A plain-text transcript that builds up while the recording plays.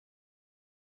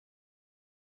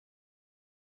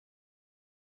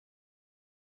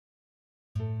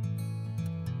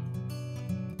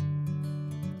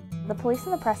The police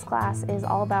and the press class is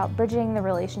all about bridging the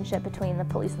relationship between the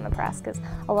police and the press, because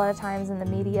a lot of times in the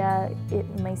media it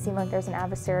may seem like there's an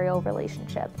adversarial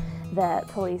relationship, that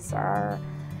police are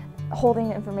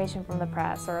holding information from the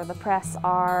press, or the press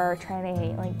are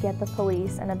trying to get the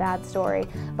police in a bad story.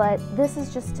 But this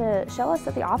is just to show us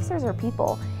that the officers are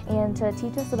people, and to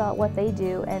teach us about what they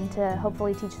do, and to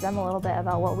hopefully teach them a little bit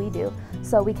about what we do,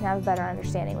 so we can have a better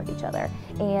understanding with each other.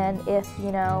 And if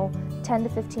 10 to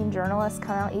 15 journalists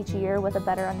come out each year with a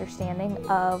better understanding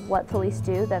of what police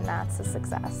do, then that's a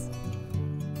success.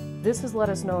 This has let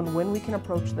us know when we can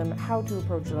approach them, how to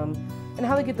approach them, and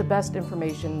how to get the best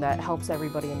information that helps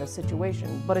everybody in this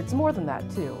situation. But it's more than that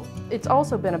too. It's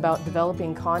also been about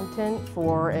developing content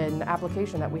for an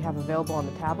application that we have available on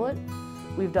the tablet.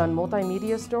 We've done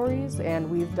multimedia stories and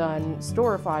we've done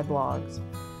Storify blogs,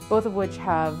 both of which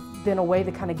have been a way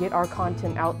to kind of get our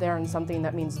content out there in something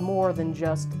that means more than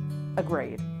just a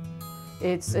grade.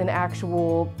 It's an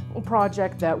actual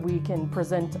project that we can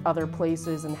present other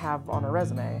places and have on a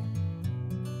resume.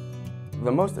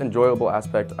 The most enjoyable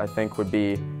aspect, I think, would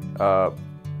be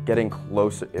getting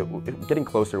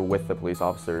closer with the police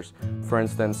officers. For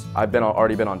instance, I've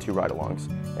already been on 2 ride-alongs,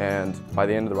 and by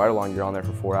the end of the ride-along, you're on there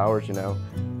for 4 hours,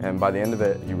 and by the end of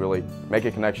it, you really make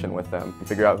a connection with them. You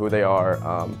figure out who they are,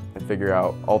 and figure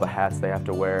out all the hats they have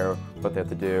to wear, what they have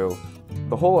to do.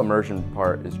 The whole immersion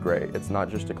part is great. It's not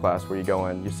just a class where you go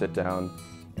in, you sit down,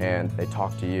 and they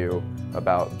talk to you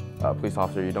about a police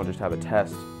officer. You don't just have a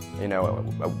test,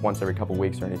 once every couple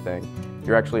weeks or anything.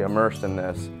 You're actually immersed in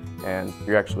this, and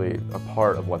you're actually a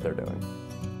part of what they're doing.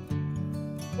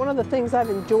 One of the things I've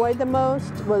enjoyed the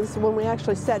most was when we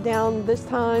actually sat down this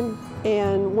time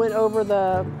and went over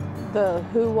the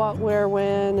who, what, where,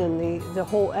 when, and the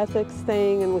whole ethics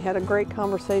thing, and we had a great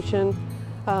conversation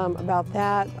about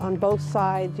that on both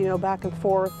sides, back and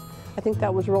forth. I think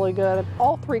that was really good.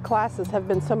 All 3 classes have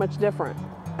been so much different,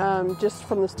 just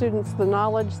from the students, the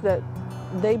knowledge that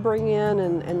they bring in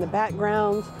and the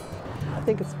backgrounds. I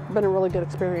think it's been a really good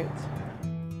experience.